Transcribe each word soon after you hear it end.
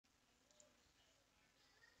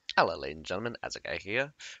Hello, ladies and gentlemen, Azagai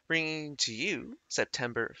here, bringing to you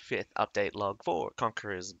September 5th update log for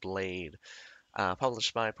Conqueror's Blade,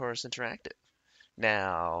 published by Porus Interactive.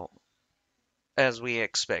 Now, as we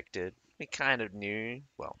expected, we kind of knew,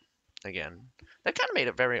 well, again, they kind of made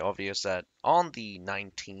it very obvious that on the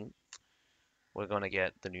 19th, we're going to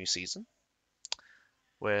get the new season.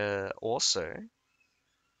 We're also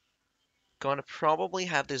going to probably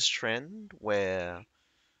have this trend where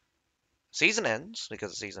season ends,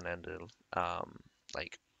 because the season ended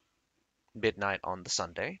like midnight on the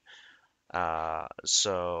Sunday.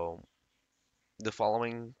 So the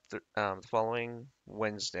following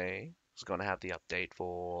Wednesday is going to have the update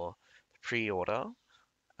for the pre-order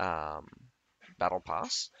um, battle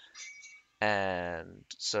pass, and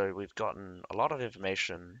so we've gotten a lot of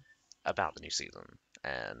information about the new season.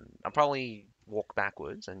 And I'll probably walk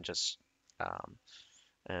backwards and just um,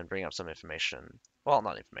 and bring up some information. Well,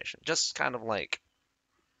 not information, just kind of like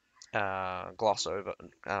gloss over,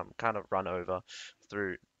 kind of run over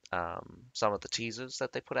through some of the teasers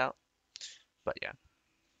that they put out. But yeah.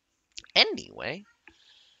 Anyway,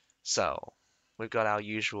 so we've got our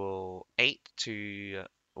usual 8 to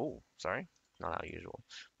oh, sorry, not our usual.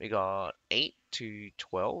 We got 8 to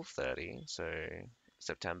 12:30, so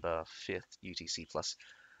September 5th UTC plus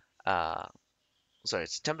uh sorry,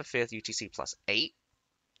 September 5th UTC plus 8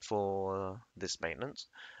 for this maintenance.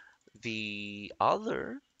 The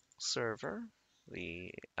other server,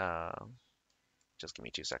 the just give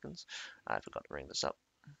me 2 seconds. I forgot to bring this up.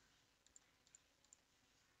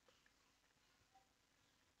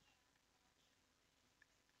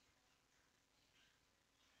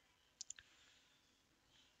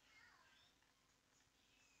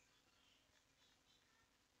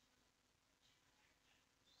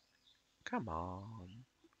 Come on.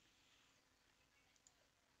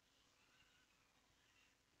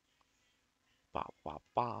 Ba ba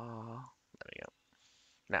ba. There we go.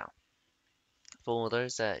 Now, for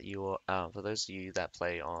those of you that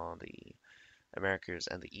play on the Americas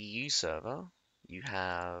and the EU server, you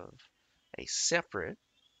have a separate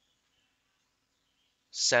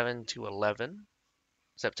 7 to 11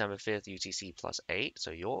 September 5th UTC plus 8,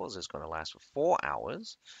 so yours is going to last for 4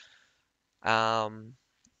 hours. Um,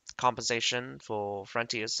 Compensation for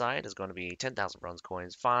Frontier's side is going to be 10,000 bronze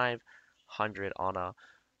coins, 500 honor,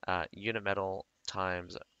 unit metal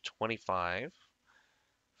times 25.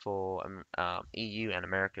 For EU and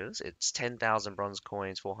Americas, it's 10,000 bronze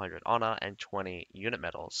coins, 400 honor, and 20 unit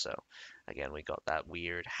medals. So, again, we got that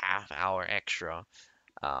weird half hour extra,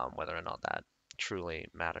 whether or not that truly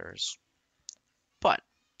matters. But,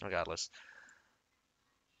 regardless,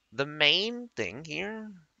 the main thing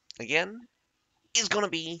here, again, is going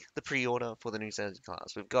to be the pre order for the new Sanity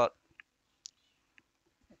class. We've got,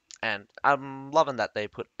 and I'm loving that they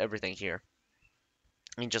put everything here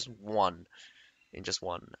in just one, in just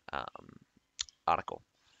one article.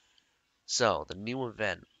 So the new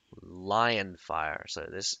event, Lion Fire. So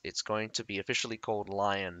it's going to be officially called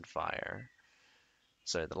Lion Fire.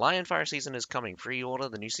 So the Lion Fire season is coming. Pre-order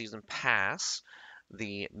the new season pass.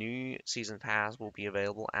 The new season pass will be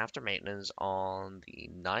available after maintenance on the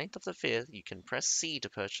 9th of the 5th. You can press C to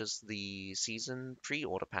purchase the season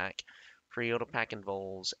pre-order pack. Pre-order pack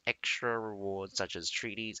involves extra rewards such as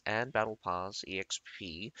treaties and battle pass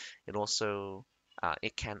EXP.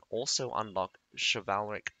 It can also unlock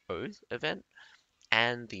Chivalric Oath event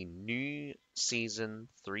and the new season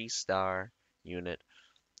 3-star unit,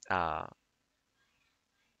 uh,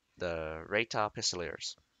 the Reta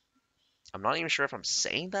Pistoliers. I'm not even sure if I'm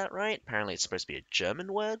saying that right. Apparently, it's supposed to be a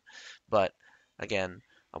German word, but again,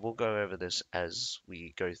 I will go over this as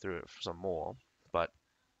we go through it some more. But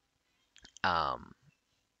um,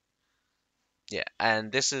 yeah,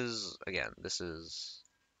 and this is again, this is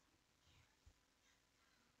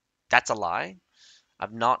that's a lie.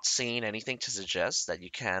 I've not seen anything to suggest that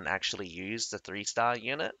you can actually use the 3-star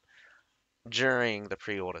unit during the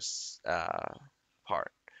pre-order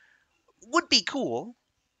part. Would be cool,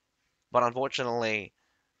 but unfortunately,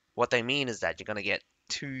 what they mean is that you're going to get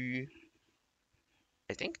two,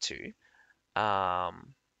 I think two,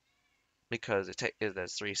 um, because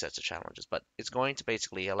there's 3 sets of challenges, but it's going to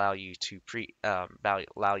basically allow you to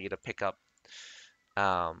allow you to pick up,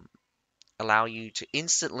 um, allow you to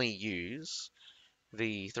instantly use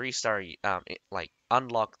the 3-star, like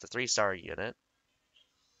unlock the 3-star unit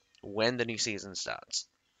when the new season starts.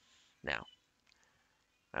 Now,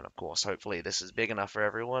 and of course, hopefully this is big enough for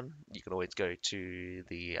everyone. You can always go to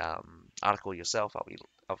the article yourself.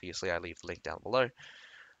 Obviously, I leave the link down below.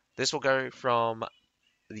 This will go from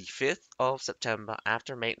the 5th of September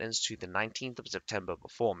after maintenance to the 19th of September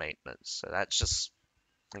before maintenance. So that's just,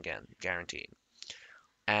 again, guaranteed.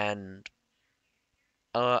 And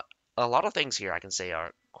uh, a lot of things here I can say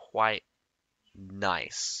are quite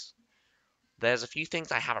nice. There's a few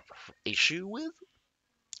things I have a issue with.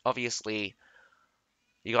 Obviously,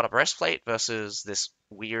 you got a breastplate versus this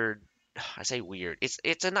weird. I say weird.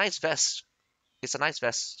 It's a nice vest. It's a nice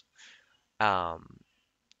vest. Um,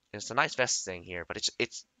 it's a nice vest thing here, but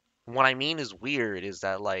it's what I mean is weird is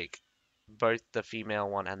that like both the female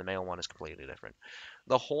one and the male one is completely different.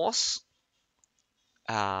 The horse,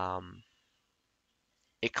 um,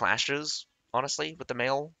 it clashes honestly with the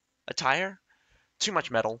male attire. Too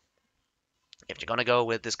much metal. If you're gonna go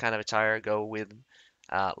with this kind of attire, go with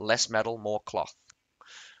less metal, more cloth.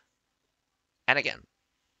 And again,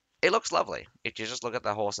 it looks lovely if you just look at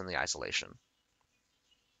the horse in the isolation.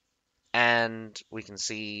 And we can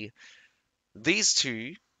see these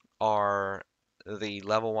two are the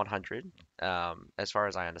level 100, as far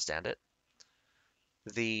as I understand it.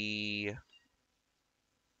 The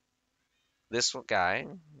This guy,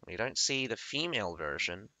 we don't see the female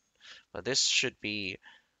version, but this should be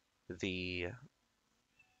the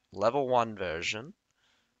level 1 version,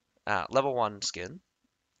 level 1 skin.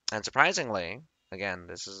 And surprisingly, again,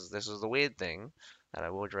 this is the weird thing that I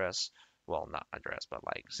will address. Well, not address, but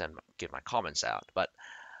like give my comments out. But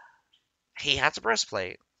he has a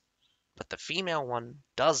breastplate, but the female one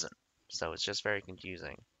doesn't. So it's just very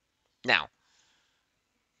confusing. Now,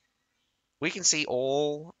 we can see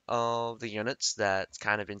all of the units that's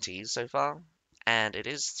kind of been teased so far, and it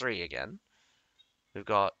is three again. We've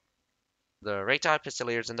got the Raytide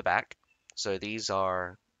Pistoliers in the back. So these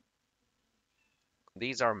are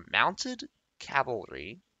mounted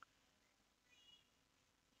cavalry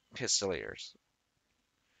pistoliers.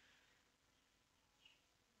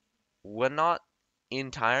 We're not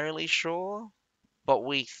entirely sure, but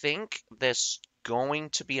we think there's going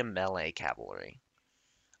to be a melee cavalry.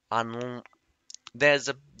 Un there's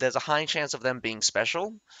a high chance of them being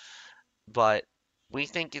special, but we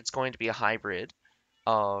think it's going to be a hybrid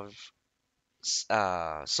of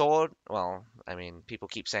sword. Well, I mean, people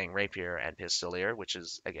keep saying rapier and pistolier, which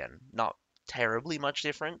is again not terribly much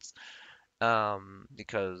difference,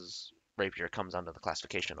 because rapier comes under the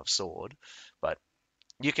classification of sword. But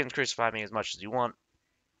you can crucify me as much as you want.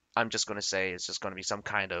 I'm just going to say it's just going to be some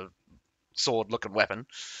kind of sword-looking weapon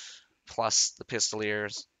plus the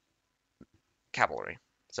pistoliers cavalry.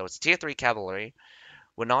 So it's tier 3 cavalry.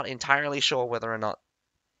 We're not entirely sure whether or not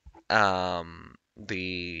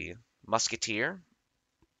the musketeer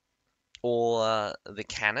or the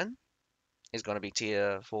cannon is going to be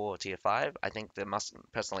tier 4 or tier 5.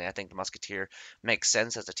 Personally, I think the musketeer makes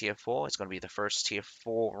sense as a tier 4. It's going to be the first tier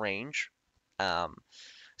 4 range. Um,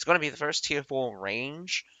 it's going to be the first tier 4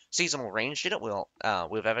 range seasonal range unit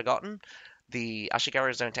we've ever gotten. The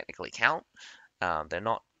Ashigaras don't technically count. They're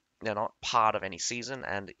not part of any season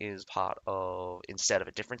and is part of instead of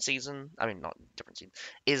a different season. I mean, not different season.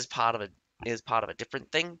 Is part of a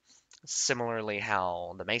different thing. Similarly,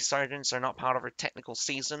 how the Mace Sergeants are not part of a technical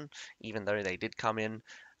season, even though they did come in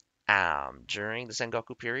during the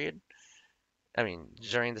Sengoku period. I mean,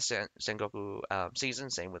 during the Sengoku season.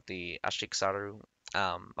 Same with the Ashikasaru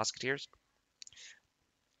Musketeers.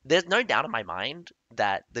 There's no doubt in my mind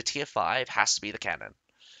that the tier 5 has to be the cannon.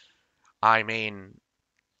 I mean,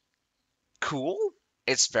 cool.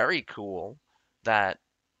 It's very cool that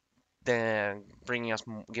they're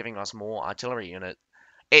giving us more artillery unit.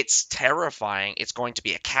 It's terrifying. It's going to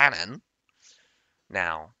be a cannon.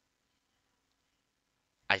 Now,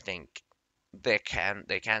 I think they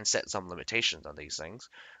can set some limitations on these things,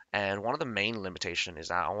 and one of the main limitation is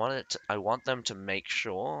that I want them to make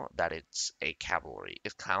sure that it's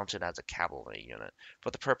counted as a cavalry unit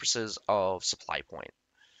for the purposes of supply point.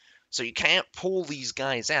 So you can't pull these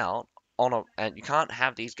guys out and you can't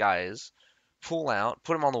have these guys pull out,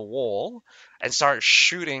 put them on the wall, and start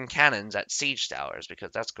shooting cannons at siege towers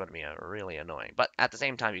because that's going to be really annoying. But at the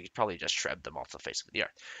same time, you could probably just shred them off the face of the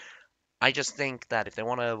earth. I just think that if they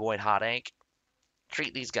want to avoid heartache,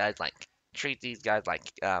 treat these guys like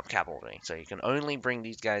cavalry. So you can only bring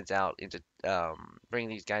these guys out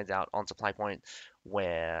on supply point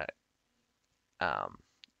where um,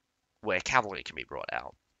 where cavalry can be brought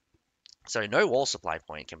out. So no wall supply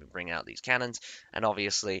point can bring out these cannons, and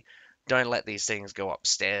obviously don't let these things go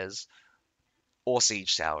upstairs or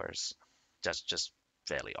siege towers. Just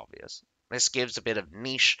fairly obvious. This gives a bit of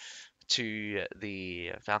niche to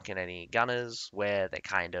the Falconetti gunners where they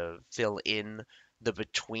kind of fill in the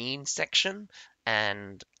between section,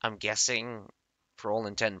 and I'm guessing for all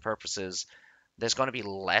intent and purposes there's going to be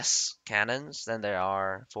less cannons than there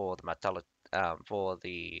are for the for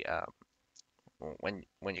the when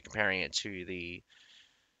you're comparing it to the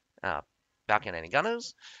uh, Falcon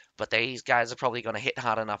Gunners, but these guys are probably going to hit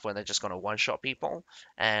hard enough when they're just going to one-shot people,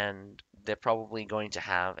 and they're probably going to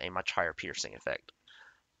have a much higher piercing effect.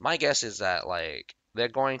 My guess is that like they're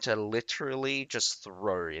going to literally just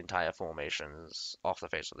throw entire formations off the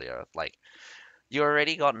face of the earth. Like you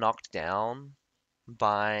already got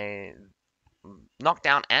by knocked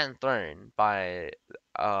down and thrown by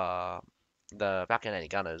uh the Falcon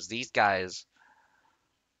Gunners. These guys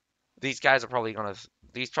are probably gonna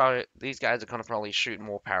these guys are gonna probably shoot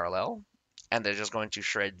more parallel, and they're just going to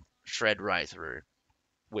shred right through,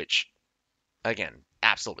 which again,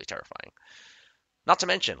 absolutely terrifying. Not to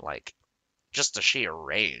mention like just the sheer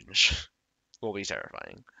range will be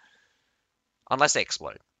terrifying. Unless they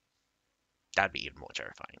explode. That'd be even more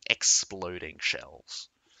terrifying. Exploding shells.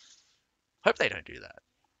 Hope they don't do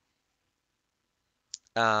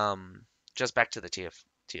that. Just back to the tier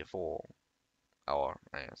 4 or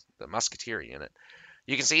the musketeer unit.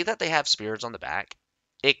 You can see that they have spears on the back.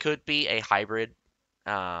 It could be a hybrid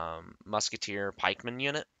musketeer pikeman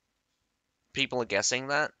unit. People are guessing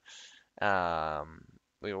that. Um,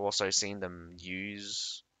 we've also seen them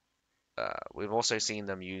use. We've also seen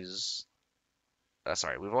them use.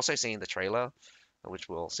 Sorry, we've also seen the trailer, which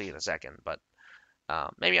we'll see in a second. But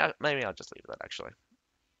maybe I'll just leave that actually.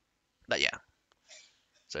 But yeah,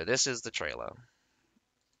 so this is the trailer.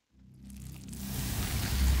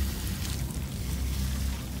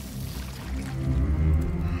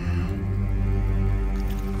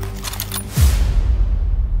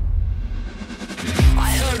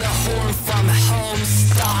 I heard a horn from home,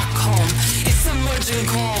 Stockholm. It's a merging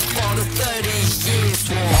call for the 30 years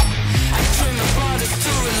war. I dream about us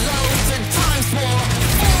to reload the times war.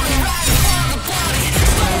 Falling right for the body.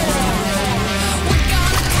 We're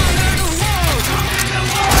gonna conquer the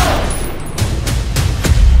world.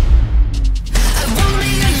 I won't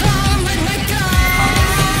be alone with my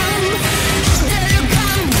gun. There you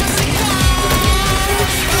come, just a gun.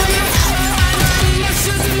 On your heart, I'm a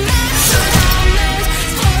shooting man.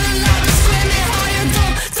 Falling like a screaming higher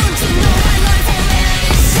dome. Don't you know my life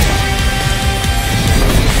formation? This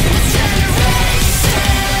generation.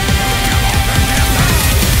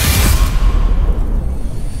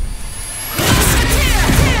 Musketeer,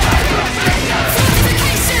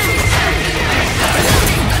 fortification. Looting,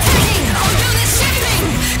 attacking, all units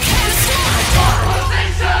shifting. Can't stop.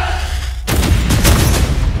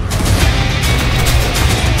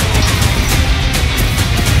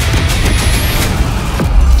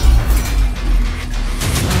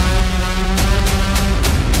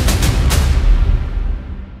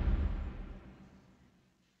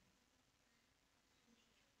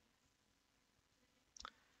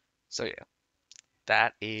 So yeah,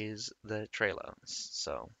 that is the trailer.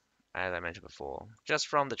 So as I mentioned before, just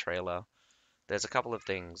from the trailer, there's a couple of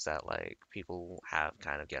things that like people have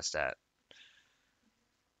kind of guessed at.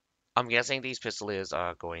 I'm guessing these pistoliers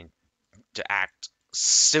are going to act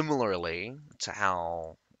similarly to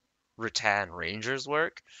how Rutan Rangers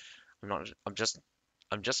work. I'm not. I'm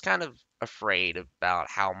just kind of afraid about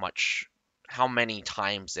how many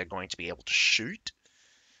times they're going to be able to shoot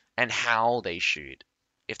and how they shoot.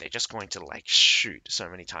 If they're just going to like shoot so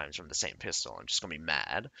many times from the same pistol, I'm just gonna be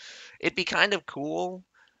mad. It'd be kind of cool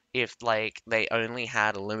if like they only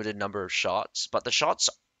had a limited number of shots, but the shots,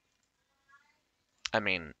 I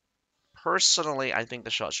mean, personally, I think the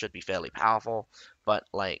shots should be fairly powerful, but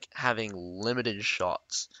like having limited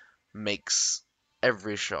shots makes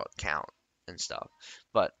every shot count and stuff.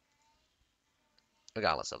 But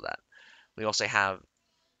regardless of that, we also have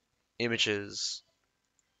images.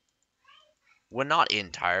 We're not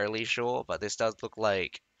entirely sure, but this does look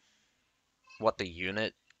like what the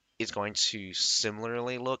unit is going to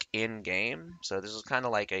similarly look in game. So this is kind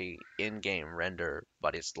of like a in-game render,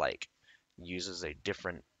 but it's like uses a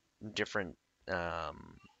different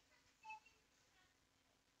um,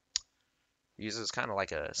 uses kind of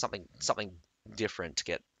like a something different to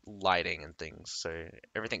get lighting and things. So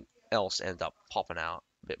everything else ends up popping out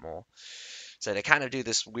a bit more. So they kind of do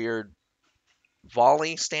this weird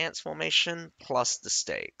volley stance formation plus the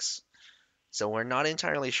stakes. So we're not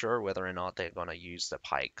entirely sure whether or not they're going to use the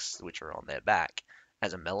pikes, which are on their back,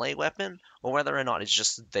 as a melee weapon, or whether or not it's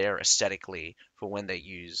just there aesthetically for when they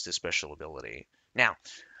use the special ability. Now,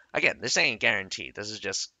 again, this ain't guaranteed. This is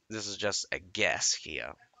just a guess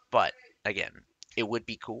here. But again, it would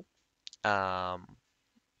be cool. Um,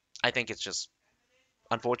 I think it's just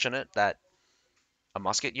unfortunate that a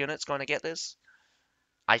musket unit's going to get this.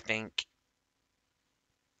 I think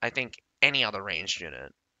I think any other ranged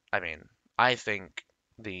unit. I mean, I think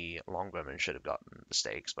the longbowman should have gotten the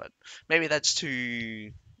stakes, but maybe that's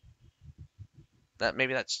too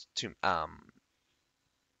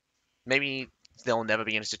maybe they'll never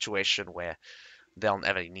be in a situation where they'll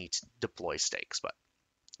never need to deploy stakes. But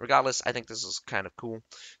regardless, I think this is kind of cool.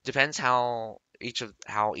 Depends how each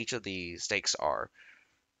of the stakes are.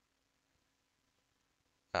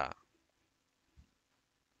 Uh,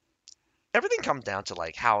 Everything comes down to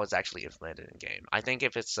like how it's actually implemented in game. I think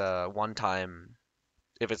if it's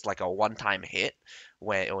like a one-time hit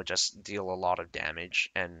where it will just deal a lot of damage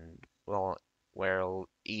and well, where it'll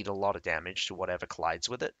eat a lot of damage to whatever collides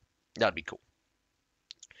with it, that'd be cool.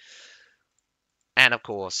 And of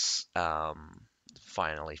course,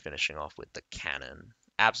 finally finishing off with the cannon.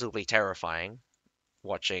 Absolutely terrifying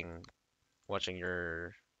watching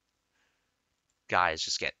your guys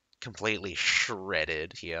just get completely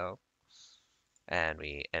shredded here. And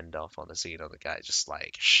we end off on the scene of the guy just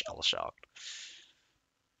like shell shocked.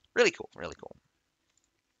 Really cool, really cool.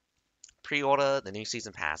 Pre-order the new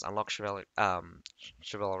season pass, unlock chivalric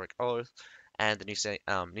oath, and the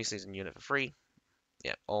new season unit for free.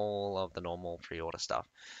 Yeah, all of the normal pre-order stuff.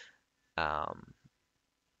 Um,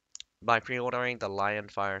 by pre-ordering the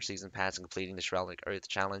Lionfire season pass and completing the Chivalric Oath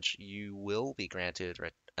challenge, you will be granted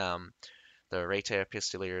the Retail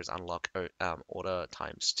Pistoliers unlock order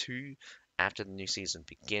times 2. After the new season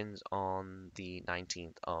begins on the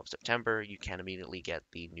 19th of September, you can immediately get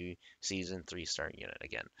the new season 3-star unit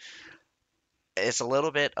again. It's a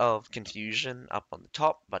little bit of confusion up on the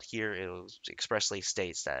top, but here it expressly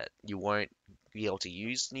states that you won't be able to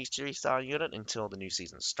use the new 3-star unit until the new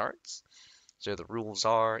season starts. So the rules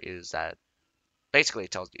is that basically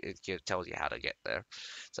it tells you how to get there.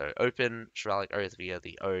 So open Chivalric Oath via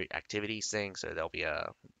the O activities thing. So there'll be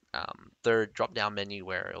a third drop down menu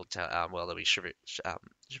where it'll tell well there'll be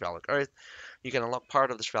Chivalric Oath. You can unlock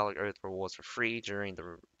part of the Chivalric Oath rewards for free during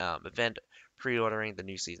the event. Pre-ordering the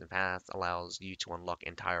new season pass allows you to unlock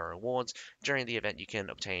entire rewards. During the event, you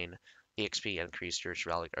can obtain EXP and increase your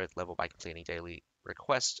Chivalric Oath level by completing daily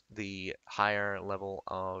requests. The higher level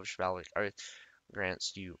of Chivalric Oath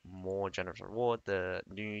grants you more generous reward. The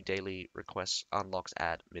new daily request unlocks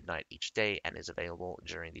at midnight each day and is available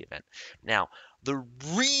during the event. Now, the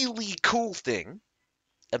really cool thing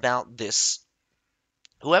about this,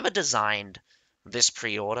 whoever designed this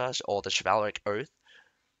pre-order or the Chivalric Oath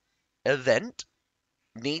event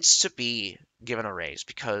needs to be given a raise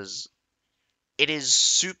because it is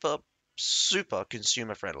super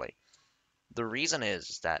consumer friendly. The reason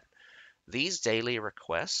is that these daily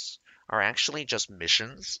requests are actually just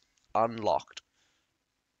missions unlocked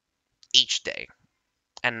each day,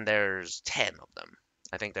 and there's 10 of them.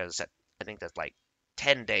 I think there's like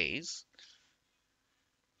 10 days.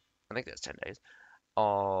 I think there's 10 days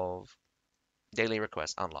of daily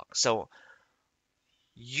requests unlocked. So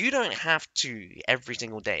you don't have to every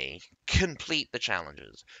single day complete the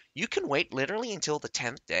challenges. You can wait literally until the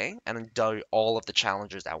 10th day and do all of the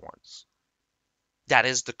challenges at once. That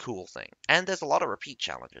is the cool thing. And there's a lot of repeat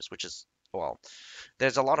challenges, which is, well,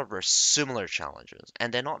 there's a lot of similar challenges,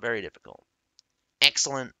 and they're not very difficult.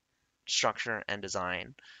 Excellent structure and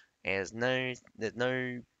design. There's no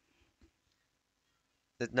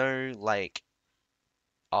like,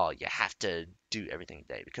 oh, you have to do everything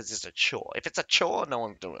today because it's a chore. If it's a chore, no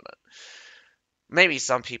one's doing it. Maybe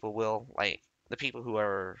some people will, like the people who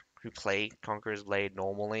play Conqueror's Blade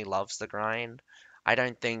normally loves the grind. I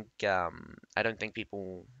don't think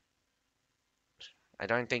people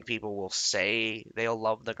will say they'll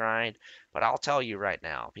love the grind, but I'll tell you right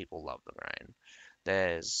now, people love the grind.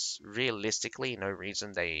 There's realistically no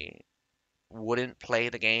reason they wouldn't play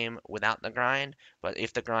the game without the grind, but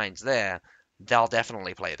if the grind's there, they'll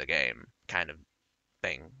definitely play the game kind of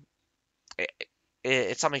thing. It,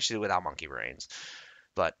 it's something to do with our monkey brains.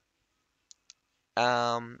 But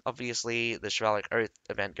obviously, the Chivalric Oath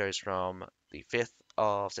event goes from the 5th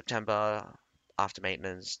of September after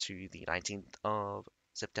maintenance to the 19th of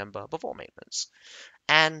September before maintenance.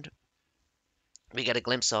 And we get a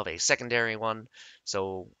glimpse of a secondary one.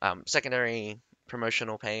 So, secondary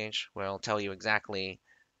promotional page where I'll tell you exactly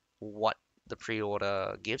what the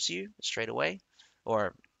pre-order gives you straight away,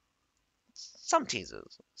 or some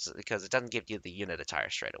teasers, because it doesn't give you the unit attire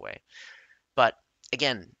straight away. But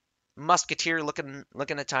again, musketeer looking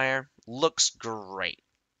attire looks great.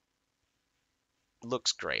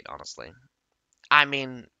 Looks great, honestly. I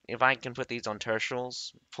mean, if I can put these on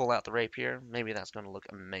tertials, pull out the rapier, maybe that's going to look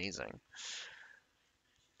amazing.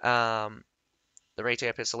 Um, the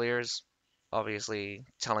Rapier Pistoliers, obviously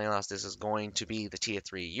telling us this is going to be the tier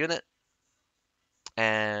 3 unit,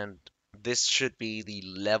 and this should be the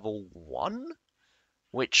level 1,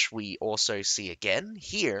 which we also see again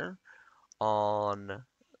here on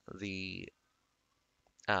the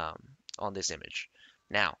um, on this image.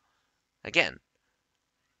 Now, again,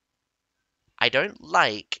 I don't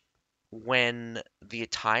like when the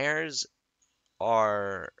attires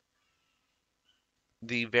are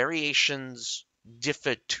the variations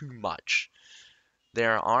differ too much.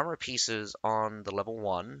 There are armor pieces on the level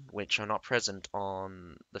 1 which are not present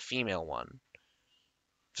on the female one.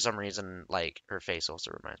 For some reason, like her face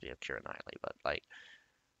also reminds me of Keira Knightley, but like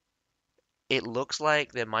it looks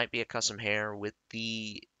like there might be a custom hair with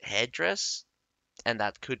the headdress, and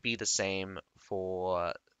that could be the same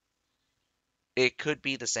for it could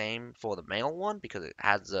be the same for the male one because it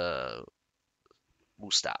has a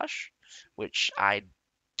mustache, which I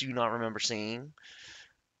do not remember seeing.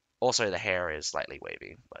 Also, the hair is slightly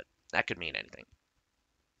wavy, but that could mean anything.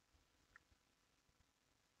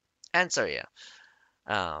 And so yeah,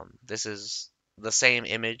 this is the same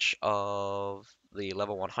image of the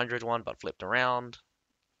level 100 one, but flipped around.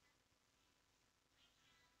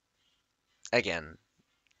 Again,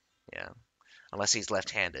 yeah, unless he's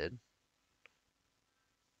left-handed.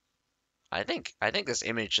 I think this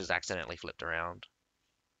image is accidentally flipped around,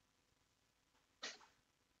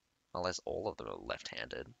 unless all of them are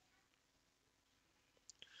left-handed.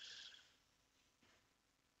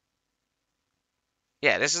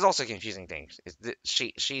 Yeah, this is also confusing things.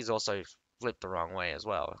 She's also flipped the wrong way as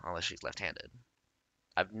well, unless she's left-handed.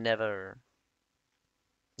 I've never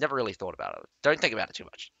really thought about it. Don't think about it too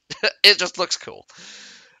much. It just looks cool.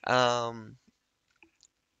 Um,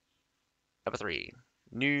 Number three,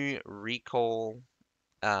 new recall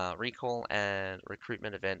and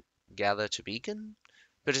recruitment event Gather to Beacon.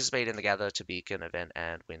 Participate in the Gather to Beacon event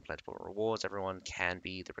and win plentiful rewards. Everyone can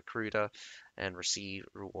be the recruiter and receive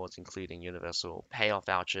rewards including universal payoff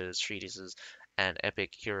vouchers, treatises, and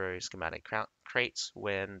epic hero schematic crates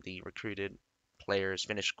when the recruited players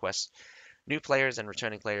finish quests. New players and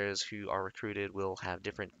returning players who are recruited will have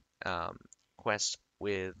different um, quests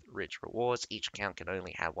with rich rewards. Each account can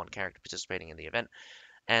only have one character participating in the event,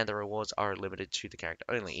 and the rewards are limited to the character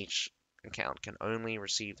only. Each account can only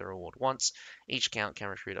receive the reward once. Each account can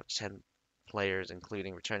recruit up to 10 players,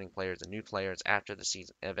 including returning players and new players. After the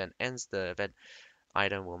season event ends, the event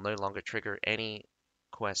item will no longer trigger any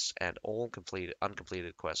quests, and all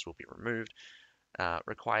uncompleted quests will be removed.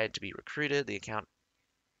 Required to be recruited, the account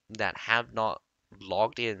that have not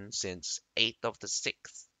logged in since 8th of the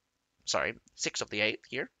 6th, sorry, 6th of the 8th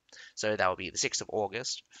here. So that would be the 6th of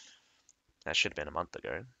August. That should have been a month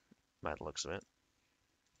ago, by the looks of it.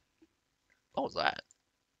 What was that?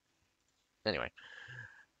 Anyway,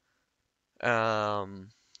 um,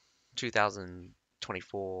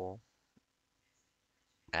 2024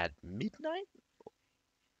 at midnight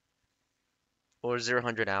or 0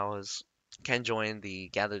 hours can join the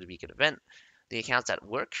Gather the Beacon event. The accounts that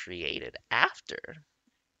were created after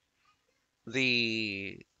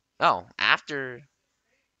the after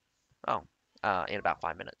Oh, in about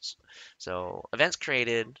 5 minutes. So events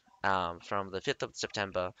created from the 5th of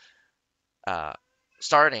September, uh,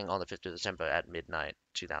 starting on the 5th of December at midnight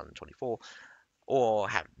 2024, or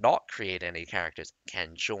have not created any characters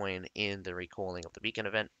can join in the recalling of the beacon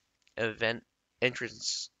event. Event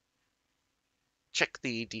entrance. Check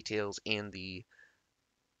the details in the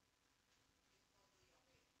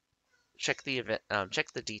check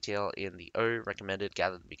the detail in the O recommended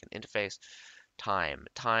gather the beacon interface.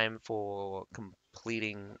 Time for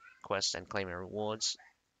completing quests and claiming rewards.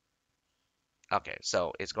 Okay,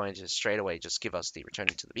 so it's going to straight away just give us the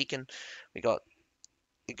returning to the beacon. We got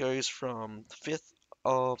it goes from the 5th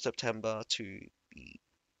of September to the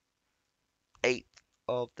 8th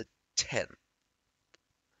of the 10th,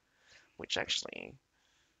 which actually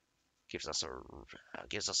gives us a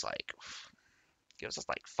gives us like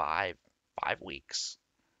 5 weeks.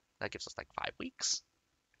 That gives us like 5 weeks.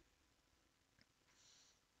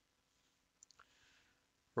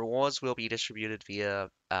 Rewards will be distributed via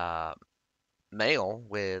mail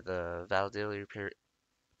with validity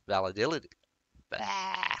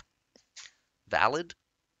bah, validity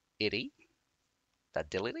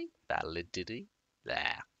validity.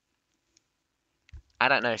 Blah. I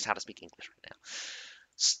don't know how to speak English right now.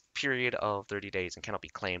 Period of 30 days and cannot be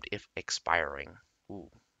claimed if expiring. Ooh,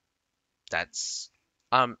 that's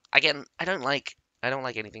again, I don't like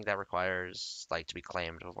anything that requires like to be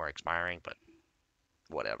claimed before expiring, but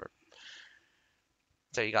whatever.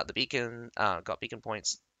 So you got the beacon, got beacon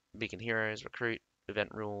points, beacon heroes, recruit, event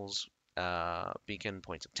rules, beacon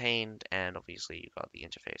points obtained, and obviously you got the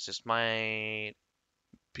interface. This might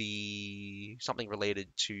be something related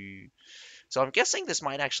to. So I'm guessing this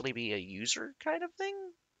might actually be a user kind of thing.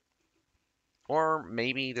 Or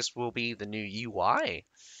maybe this will be the new UI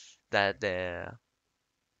that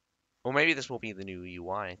or maybe this will be the new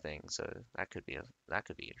UI thing. So that could be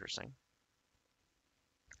interesting.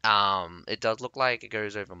 It does look like it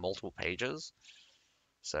goes over multiple pages.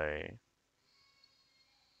 So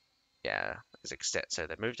yeah, it's extent. So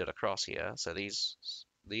they moved it across here. So these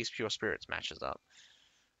pure spirits matches up,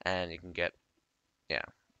 and you can get yeah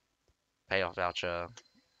payoff voucher,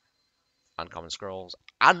 uncommon scrolls,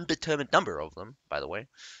 undetermined number of them. By the way,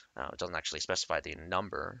 it doesn't actually specify the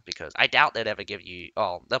number because I doubt they'd ever give you.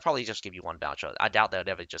 Oh, they'll probably just give you one voucher. I doubt they'd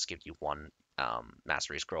ever just give you one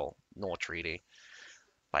mastery scroll nor treaty.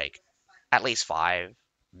 Like at least five.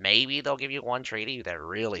 Maybe they'll give you one treaty. They're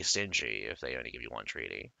really stingy if they only give you one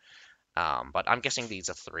treaty. But I'm guessing these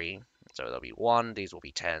are three. So there'll be one, these will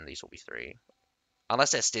be 10, these will be three.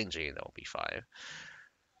 Unless they're stingy, there'll be five.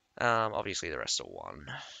 Obviously the rest are one.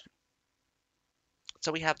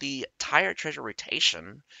 So we have the Tire Treasure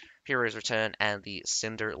Rotation, Hero's Return, and the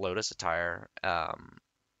Cinder Lotus attire.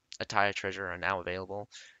 Attire Treasure are now available.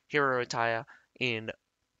 Hero attire in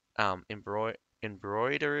embroidered,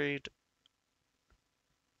 embroidered.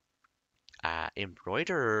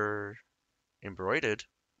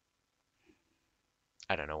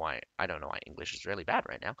 I don't know why English is really bad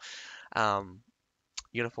right now. Um,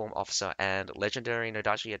 Uniform Officer and Legendary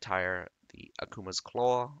Nodachi attire, the Akuma's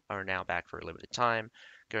Claw, are now back for a limited time.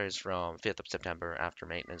 Goes from 5th of September after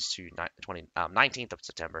maintenance to 19th of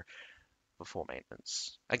September before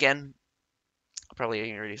maintenance. Again,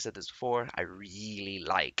 probably already said this before. I really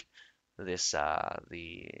like this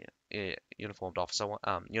the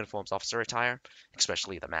uniforms officer attire,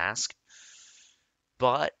 especially the mask.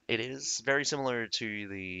 But it is very similar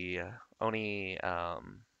to Oni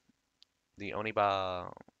the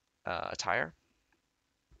Oniba attire.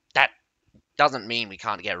 That doesn't mean we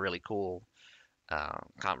can't get really cool,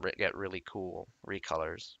 get really cool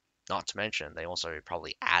recolors. Not to mention, they also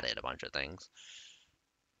probably added a bunch of things.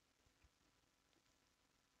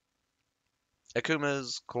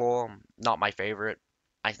 Akuma's Claw, not my favorite.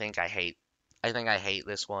 I think I hate, I think I hate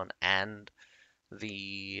this one and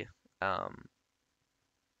the um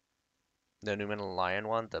the Numenor Lion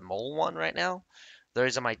one, the mole one right now.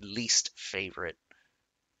 Those are my least favorite.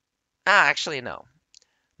 Actually, no.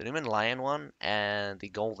 The Numenor Lion one and the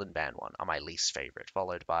Golden Band one are my least favorite,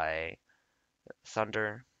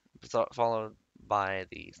 Thunder, followed by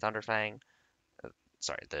the Thunderfang,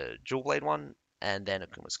 sorry, the Jewel Blade one, and then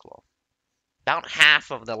Akuma's Claw. About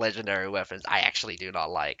half of the legendary weapons I actually do not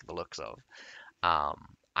like the looks of.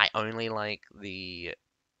 I only like the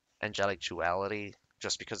Angelic Duality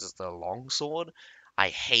just because it's the long sword. I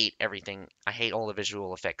hate everything. I hate all the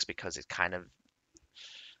visual effects because it kind of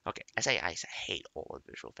okay. I say hate all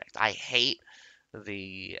the visual effects.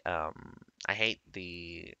 The I hate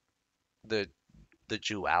the the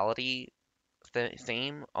duality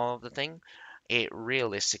theme of the thing. It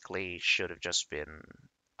realistically should have just been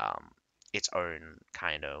um, its own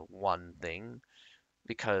kind of one thing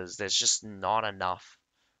because there's just not enough.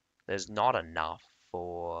 There's not enough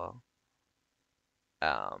for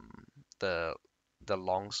um, the the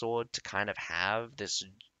longsword to kind of have this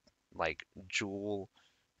like dual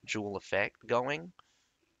effect going.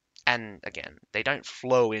 And again, they don't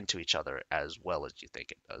flow into each other as well as you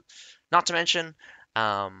think it does. Not to mention,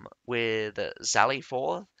 with Sally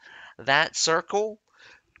Forth, that circle,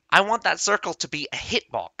 I want that circle to be a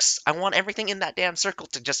hitbox. I want everything in that damn circle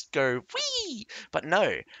to just go wee. But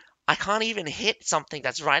no, I can't even hit something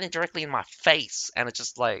that's right directly in my face, and it's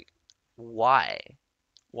just like, why?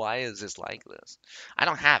 Why is this like this? I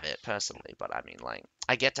don't have it personally, but I mean, like,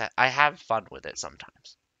 I have fun with it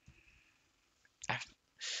sometimes.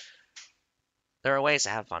 There are ways to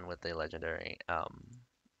have fun with the legendary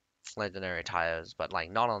tires, but like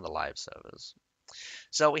not on the live servers.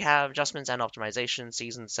 So we have adjustments and optimization,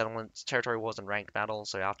 season settlements, territory wars, and ranked battles.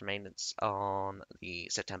 So after maintenance on the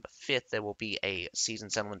September 5th, there will be a season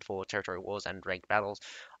settlement for territory wars and ranked battles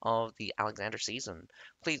of the Alexander season.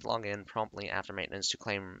 Please log in promptly after maintenance to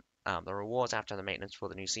claim the rewards. After the maintenance for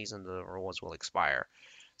the new season, the rewards will expire.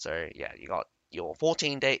 So yeah, you got your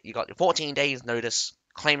 14 days notice.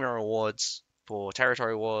 Claim your rewards for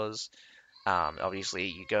territory wars. Obviously,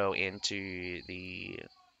 you go into the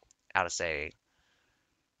how to say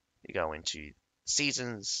you go into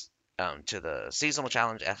seasons, to the seasonal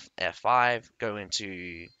challenge F5, go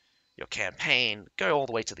into your campaign, go all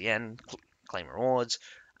the way to the end, claim rewards.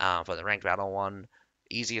 For the ranked battle one,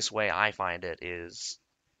 easiest way I find it is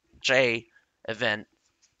J, event,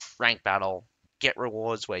 ranked battle, get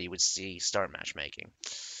rewards where you would see stone matchmaking.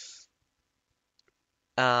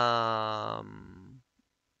 Um,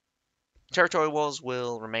 Territory walls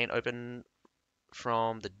will remain open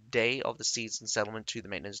from the day of the season settlement to the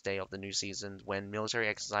maintenance day of the new season when military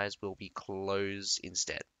exercise will be closed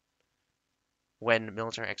instead. When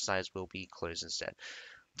military exercise will be closed instead.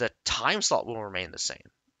 The time slot will remain the same.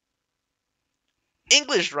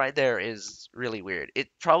 English right there is really weird. It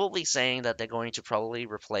probably saying that they're going to probably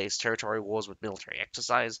replace territory wars with military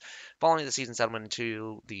exercise. Following the season settlement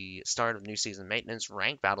into the start of new season maintenance,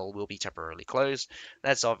 rank battle will be temporarily closed.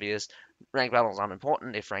 That's obvious. Rank battles aren't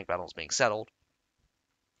important if rank battle is being settled.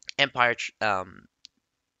 Empire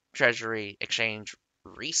treasury exchange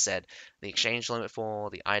reset. The exchange limit for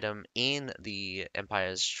the item in the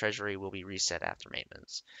Empire's treasury will be reset after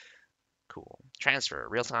maintenance. Cool. Transfer.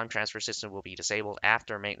 Real-time transfer system will be disabled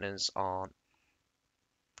after maintenance on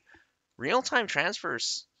real-time transfer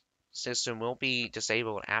system will be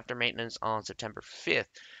disabled after maintenance on September 5th.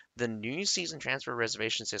 The new season transfer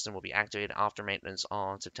reservation system will be activated after maintenance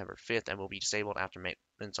on September 5th and will be disabled after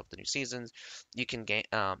maintenance of the new seasons. You can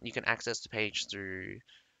access the page through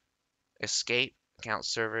escape account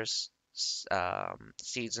service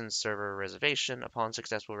season server reservation. Upon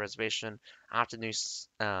successful reservation, after new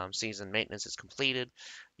season maintenance is completed,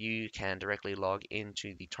 you can directly log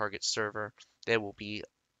into the target server. There will be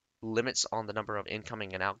limits on the number of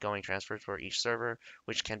incoming and outgoing transfers for each server,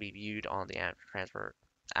 which can be viewed on the transfer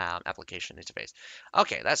application interface.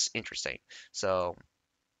 Okay, that's interesting. So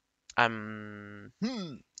I'm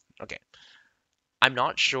okay. I'm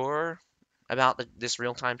not sure about this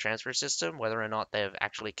real-time transfer system, whether or not they've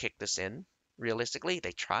actually kicked this in. Realistically,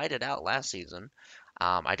 they tried it out last season.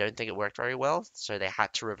 I don't think it worked very well, so they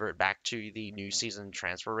had to revert back to the new season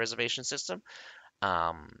transfer reservation system.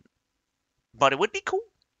 Um, but it would be cool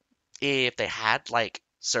if they had like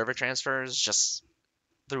server transfers just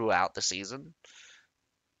throughout the season.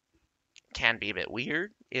 Can be a bit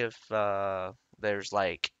weird if there's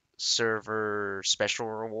like server special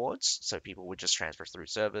rewards, so people would just transfer through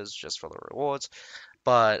servers just for the rewards.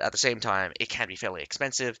 But at the same time, it can be fairly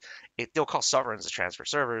expensive. They'll cost sovereigns to transfer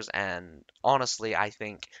servers, and honestly, I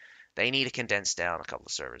think they need to condense down a couple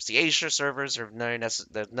of servers. The Asia servers are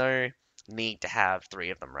there's no need to have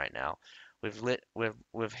three of them right now.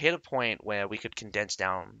 We've hit a point where we could condense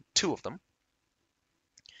down two of them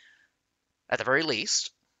at the very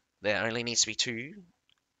least. There only needs to be two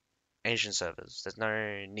Asian servers. There's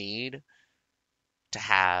no need to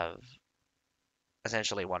have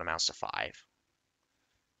essentially what amounts to five.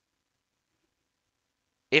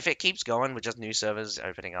 If it keeps going with just new servers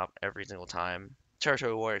opening up every single time,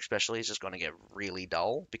 Territory War especially is just going to get really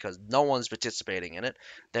dull because no one's participating in it.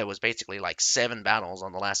 There was basically like 7 battles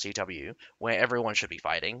on the last CW where everyone should be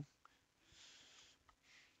fighting.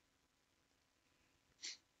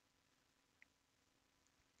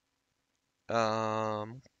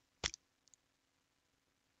 Um,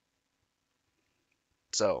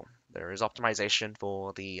 So there is optimization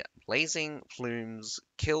for the Blazing Plumes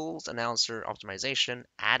kills announcer optimization.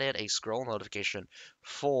 Added a scroll notification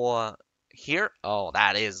for here. Oh,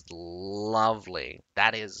 that is lovely.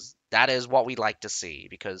 That is what we like to see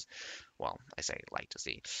because, well, I say like to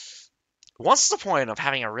see. What's the point of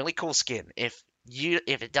having a really cool skin if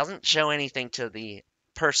it doesn't show anything to the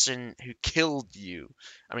person who killed you?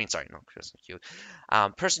 I mean, sorry, not person who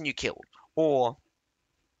killed, person you killed, or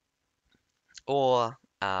or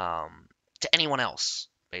to anyone else,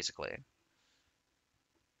 basically.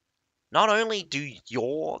 Not only do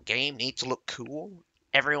your game need to look cool,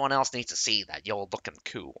 everyone else needs to see that you're looking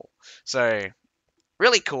cool. So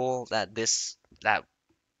really cool that this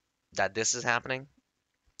is happening.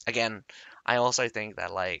 Again, I also think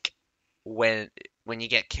that like when when you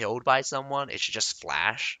get killed by someone, it should just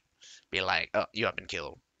flash, be like, oh, you have been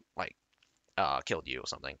killed, like killed you or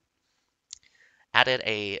something. Added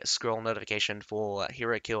a scroll notification for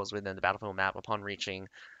hero kills within the battlefield map upon reaching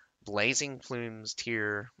Blazing Plumes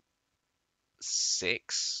tier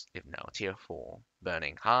 6, if no, tier 4,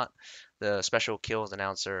 Burning Heart. The special kills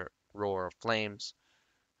announcer Roar of Flames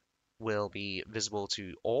will be visible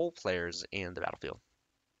to all players in the battlefield.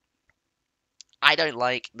 I don't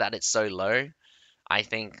like that it's so low. I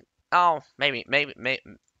think, oh, maybe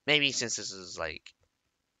since this is like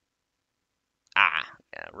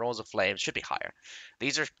yeah, Rolls of Flames should be higher.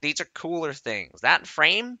 These are cooler things. That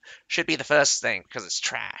frame should be the first thing because it's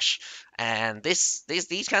trash. And these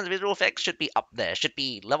kinds of visual effects should be up there. Should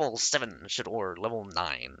be level 7 should or level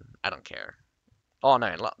 9. I don't care. Oh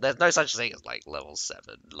no, there's no such thing as like level 7,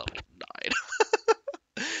 level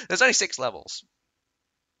 9. There's only 6 levels.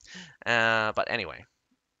 But anyway,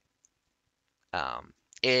 um,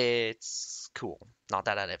 it's cool. Not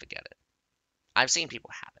that I'd ever get it. I've seen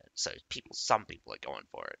people have it, so some people are going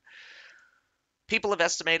for it. People have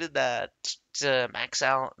estimated that to max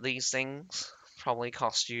out these things probably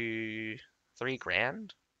cost you 3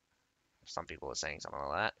 grand. Some people are saying something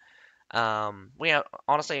like that. We have,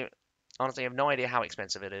 honestly, Honestly, I have no idea how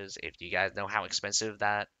expensive it is. If you guys know how expensive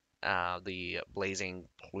that the Blazing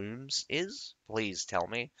Plumes is, please tell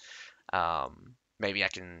me. Maybe I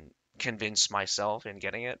can convince myself in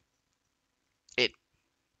getting it. It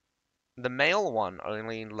the male one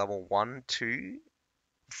only level one, two,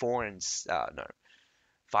 four, and no,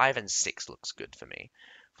 5 and 6 looks good for me.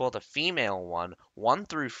 For the female one, 1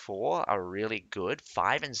 through 4 are really good.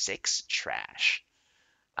 5 and 6 trash.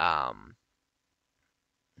 Um,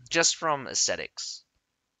 just from aesthetics,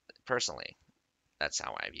 personally, that's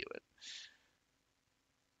how I view it.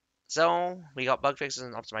 So we got bug fixes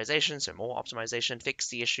and optimization, so more optimization. Fix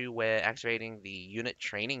the issue where activating the unit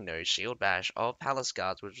training node shield bash of palace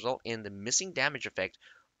guards would result in the missing damage effect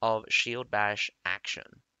of shield bash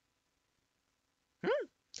action. Hmm.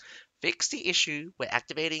 Fix the issue where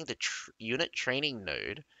activating the unit training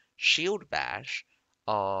node shield bash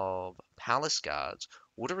of palace guards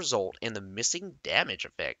would result in the missing damage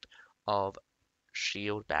effect of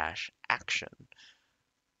shield bash action.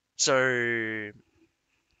 So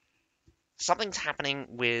something's happening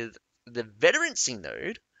with the veterancy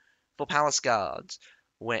node for Palace Guards,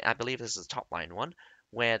 where I believe this is the top line one,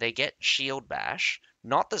 where they get Shield Bash,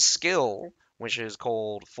 not the skill, which is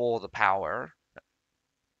called For the Power.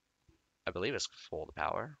 I believe it's For the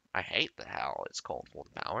Power. I hate the how it's called For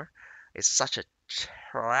the Power. It's such a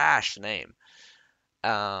trash name.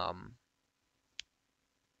 Um,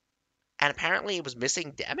 and apparently it was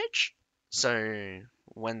missing damage. So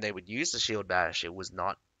when they would use the Shield Bash, it was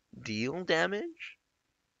not deal damage,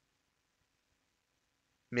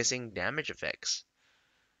 missing damage effects.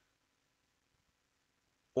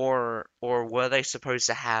 Or were they supposed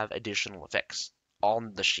to have additional effects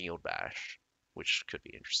on the shield bash, which could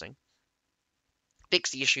be interesting.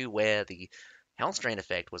 Fix the issue where the health drain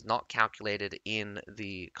effect was not calculated in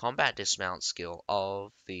the combat dismount skill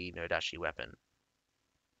of the Nodashi weapon.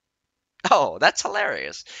 Oh, that's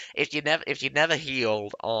hilarious. If you never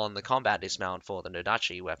healed on the combat dismount for the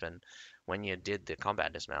Nodachi weapon when you did the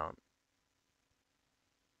combat dismount,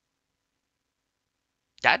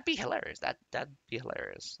 that'd be hilarious. That'd be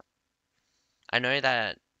hilarious. I know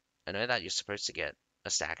that I know that you're supposed to get a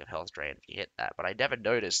stack of health drain if you hit that, but I never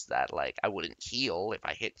noticed that like I wouldn't heal if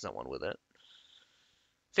I hit someone with it.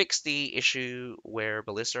 Fix the issue where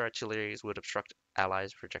ballista artilleries would obstruct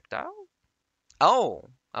allies' projectile. Oh,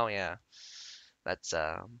 oh yeah, that's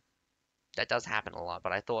that does happen a lot.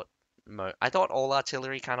 But I thought all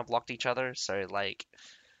artillery kind of blocked each other, so like,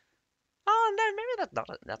 oh no, maybe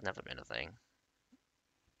that's never been a thing.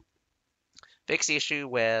 Fix the issue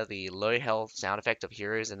where the low health sound effect of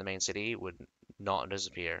heroes in the main city would not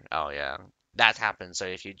disappear. Oh yeah, that happens. So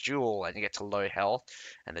if you duel and you get to low health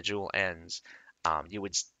and the duel ends, you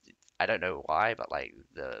would I don't know why, but like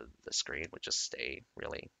the screen would just stay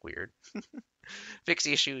really weird. Fix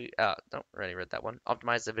the issue. Don't already read that one.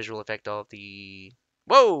 Optimize the visual effect of the.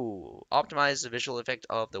 Whoa! Optimize the visual effect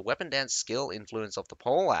of the weapon dance skill influence of the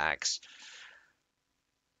pole axe.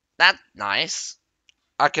 That's nice.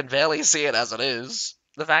 I can barely see it as it is.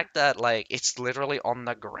 The fact that like it's literally on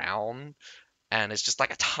the ground and it's just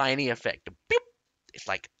like a tiny effect. Beep! It's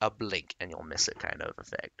like a blink and you'll miss it kind of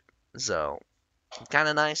effect. So kind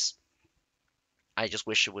of nice. I just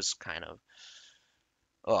wish it was kind of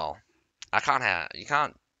well. I can't have you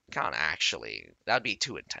can't actually that'd be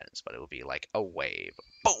too intense, but it would be like a wave,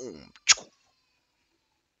 boom,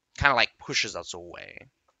 kind of like pushes us away,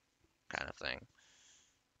 kind of thing.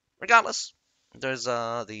 Regardless, there's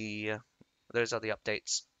the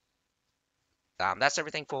updates. That's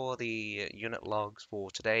everything for the unit logs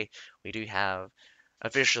for today. We do have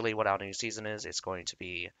officially what our new season is. It's going to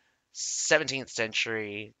be 17th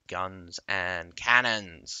century guns and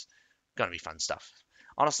cannons. Gonna be fun stuff.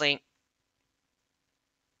 Honestly,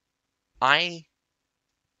 I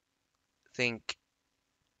think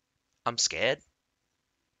I'm scared,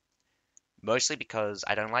 mostly because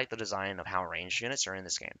I don't like the design of how ranged units are in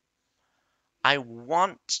this game. I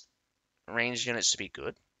want ranged units to be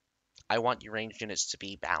good. I want ranged units to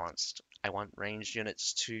be balanced. I want ranged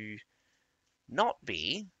units to not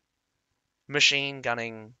be machine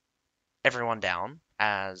gunning everyone down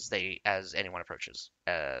as anyone approaches.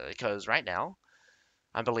 Because right now,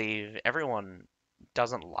 I believe everyone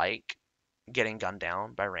doesn't like getting gunned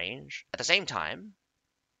down by range. At the same time,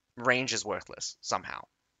 range is worthless somehow.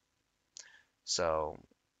 So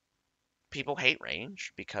people hate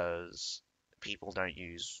range because people don't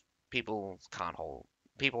use people can't hold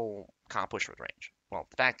people can't push with range. Well,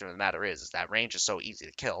 the fact of the matter is that range is so easy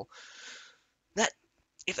to kill that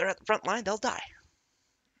if they're at the front line, they'll die.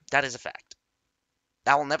 That is a fact.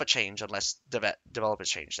 That will never change unless developers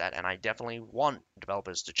change that, and I definitely want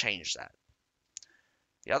developers to change that.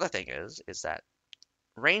 The other thing is that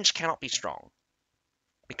range cannot be strong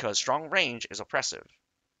because strong range is oppressive.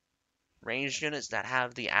 Ranged units that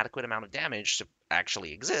have the adequate amount of damage to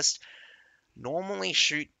actually exist normally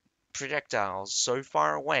shoot projectiles so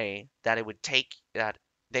far away that it would take that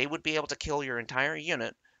they would be able to kill your entire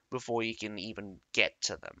unit before you can even get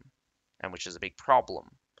to them, and which is a big problem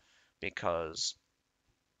because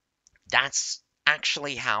that's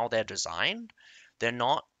actually how they're designed. They're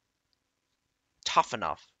not tough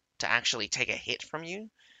enough to actually take a hit from you.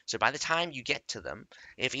 So by the time you get to them,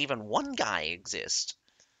 if even one guy exists,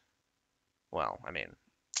 well, I mean,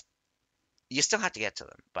 you still have to get to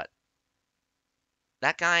them, but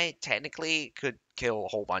that guy technically could kill a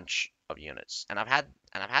whole bunch of units. And I've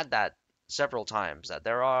had that several times that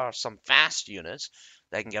there are some fast units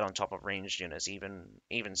that can get on top of ranged units,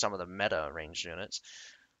 even some of the meta ranged units.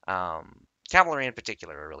 Cavalry in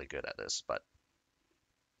particular are really good at this, but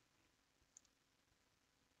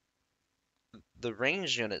the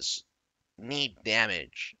ranged units need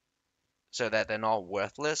damage so that they're not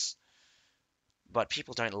worthless, but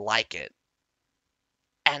people don't like it.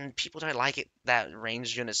 And people don't like it that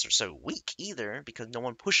ranged units are so weak either because no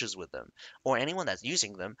one pushes with them. Or anyone that's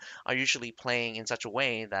using them are usually playing in such a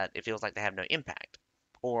way that it feels like they have no impact.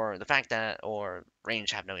 Or the fact that, or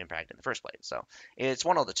range have no impact in the first place. So it's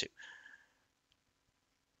one of the two.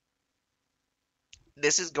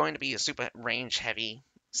 This is going to be a super range heavy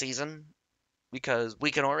season because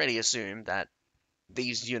we can already assume that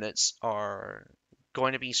these units are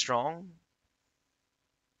going to be strong.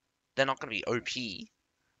 They're not going to be OP.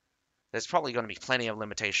 There's probably going to be plenty of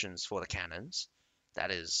limitations for the cannons.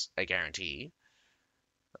 That is a guarantee.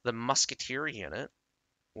 The musketeer unit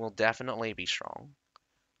will definitely be strong.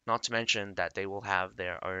 Not to mention that they will have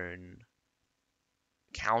their own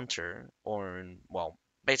counter, or, well,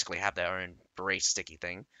 basically have their own brace sticky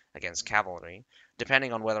thing against cavalry.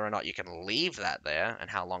 Depending on whether or not you can leave that there and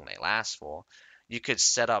how long they last for, you could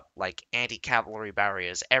set up like anti cavalry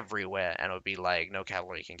barriers everywhere and it would be like no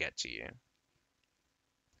cavalry can get to you.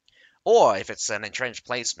 Or if it's an entrenched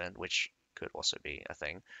placement, which could also be a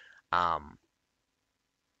thing, um,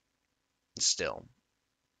 still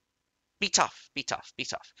be tough, be tough, be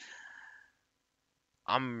tough.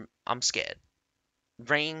 I'm scared.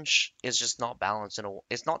 Range is just not balanced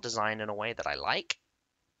it's not designed in a way that I like.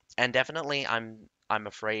 And definitely I'm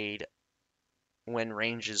afraid when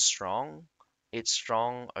range is strong, it's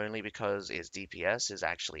strong only because its DPS is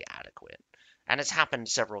actually adequate. And it's happened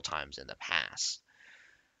several times in the past.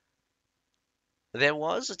 There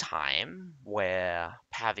was a time where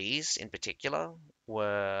Pavis in particular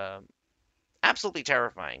were absolutely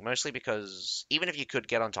terrifying, mostly because even if you could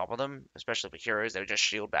get on top of them, especially with heroes, they would just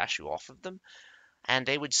shield bash you off of them, and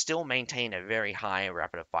they would still maintain a very high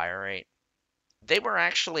rapid fire rate. They were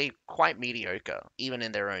actually quite mediocre, even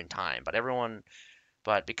in their own time,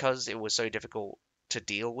 but because it was so difficult to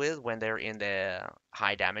deal with when they're in their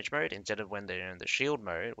high damage mode instead of when they're in the shield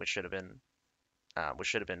mode, which should have been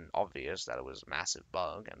obvious that it was a massive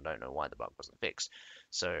bug, and I don't know why the bug wasn't fixed.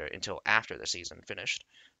 So until after the season finished,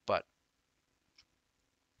 but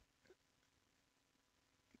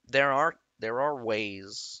there are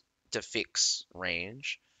ways to fix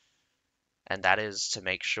range, and that is to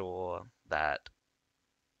make sure that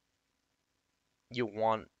you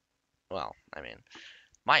want, well, I mean,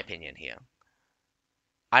 my opinion here.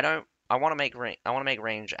 I don't I want to make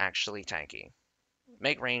range actually tanky.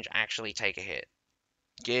 Make range actually take a hit.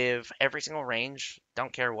 Give every single range,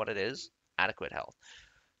 don't care what it is, adequate health.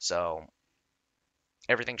 So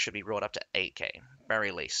everything should be rolled up to 8k,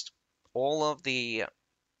 very least. All of the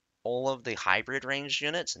all of the hybrid ranged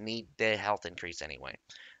units need their health increase anyway.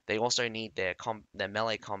 They also need their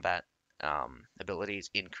melee combat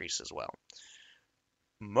abilities increase as well.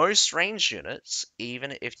 Most ranged units,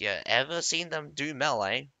 even if you ever seen them do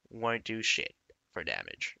melee, won't do shit for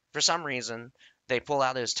damage. For some reason, they pull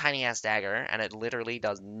out this tiny ass dagger and it literally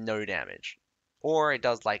does no damage. Or it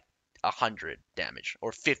does like 100 damage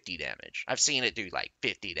or 50 damage. I've seen it do like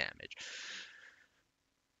 50 damage.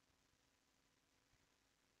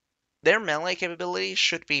 Their melee capability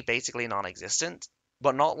should be basically non-existent,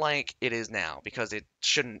 but not like it is now because it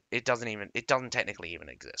doesn't technically even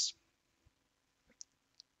exist.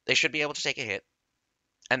 They should be able to take a hit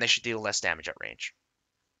and they should deal less damage at range.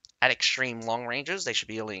 At extreme long ranges, they should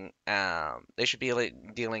be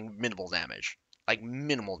dealing minimal damage, like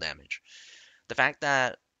minimal damage. The fact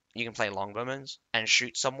that you can play longbowmans and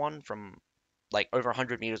shoot someone from like over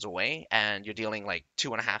 100 meters away and you're dealing like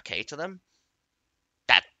 2.5k to them,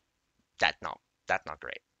 that that not that's not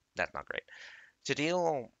great. That's not great. To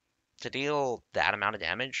deal to deal that amount of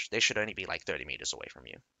damage, they should only be like 30 meters away from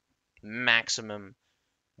you. Maximum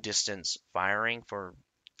distance firing for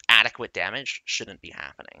adequate damage shouldn't be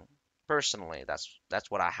happening. Personally, that's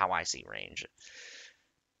how I see range.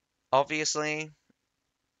 Obviously,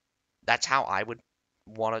 that's how I would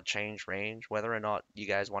want to change range. Whether or not you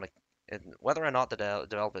guys want to, and whether or not the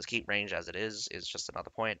developers keep range as it is just another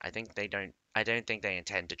point. I think they don't. I don't think they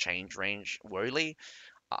intend to change range really.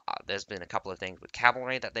 There's been a couple of things with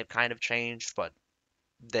cavalry that they've kind of changed, but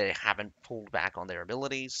they haven't pulled back on their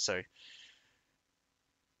abilities. So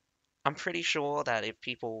I'm pretty sure that if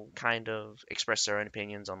people kind of express their own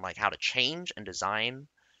opinions on like how to change and design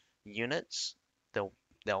units, they'll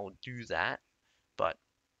they'll do that. But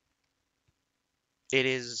it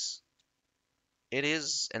is it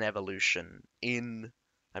is an evolution in,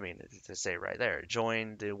 I mean, to say right there,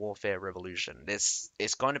 join the warfare revolution. This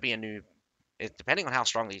it's going to be a new, depending on how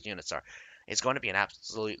strong these units are, it's going to be an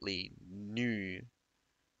absolutely new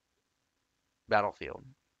battlefield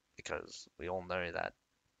because we all know that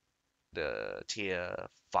the tier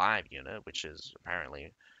 5 unit, which is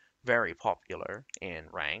apparently very popular in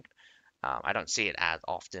ranked, I don't see it as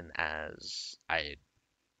often as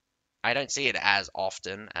I don't see it as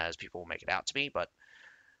often as people make it out to be, but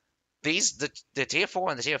the tier 4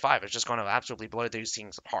 and the tier 5 is just going to absolutely blow these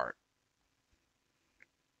things apart.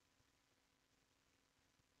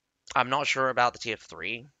 I'm not sure about the tier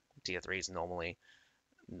 3. Tier 3 is normally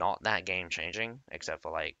not that game changing, except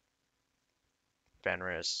for like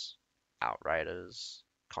Fenris, Outriders,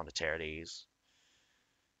 Condottierides.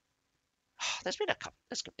 There's been a couple.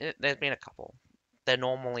 There's been a couple. They're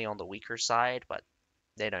normally on the weaker side, but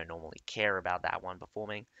they don't normally care about that one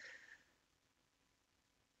performing.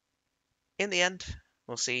 In the end,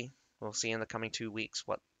 we'll see. We'll see in the coming 2 weeks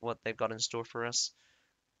what they've got in store for us.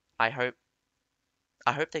 I hope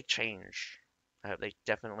I hope they change. I hope they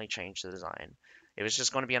definitely change the design. It was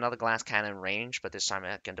just going to be another glass cannon range, but this time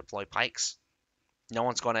it can deploy pikes. No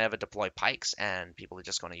one's going to ever deploy pikes, and people are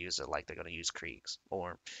just going to use it like they're going to use Kriegs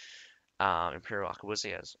or Imperial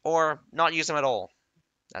Arquebusiers, or not use them at all.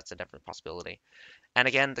 That's a different possibility. And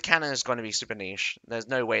again, the cannon is going to be super niche. There's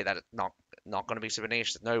no way that it's not going to be super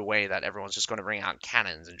niche. There's no way that everyone's just going to bring out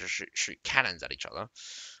cannons and just shoot cannons at each other,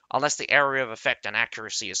 unless the area of effect and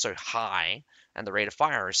accuracy is so high and the rate of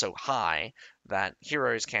fire is so high that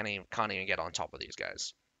heroes can't even get on top of these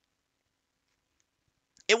guys.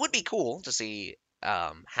 It would be cool to see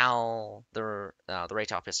how the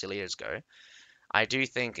Ratel Pistoliers go. I do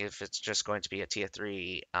think if it's just going to be a tier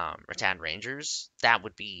 3 Rattan Rangers, that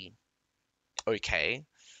would be okay,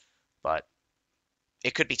 but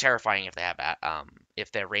it could be terrifying if they have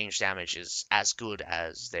if their range damage is as good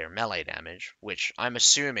as their melee damage, which I'm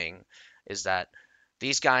assuming is that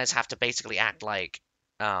these guys have to basically act like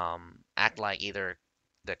either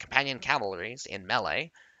the companion cavalries in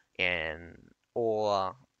melee and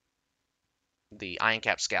or the Iron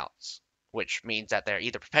Cap scouts, which means that they're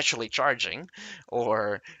either perpetually charging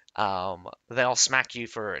or they'll smack you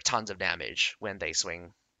for tons of damage when they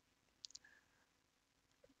swing.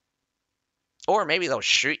 Or maybe they'll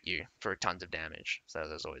shoot you for tons of damage. So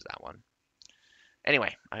there's always that one.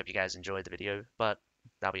 Anyway, I hope you guys enjoyed the video, but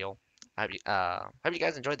that'll be all. Hope you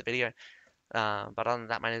guys enjoyed the video. But other than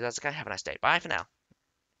that, my name is Jessica. Have a nice day. Bye for now.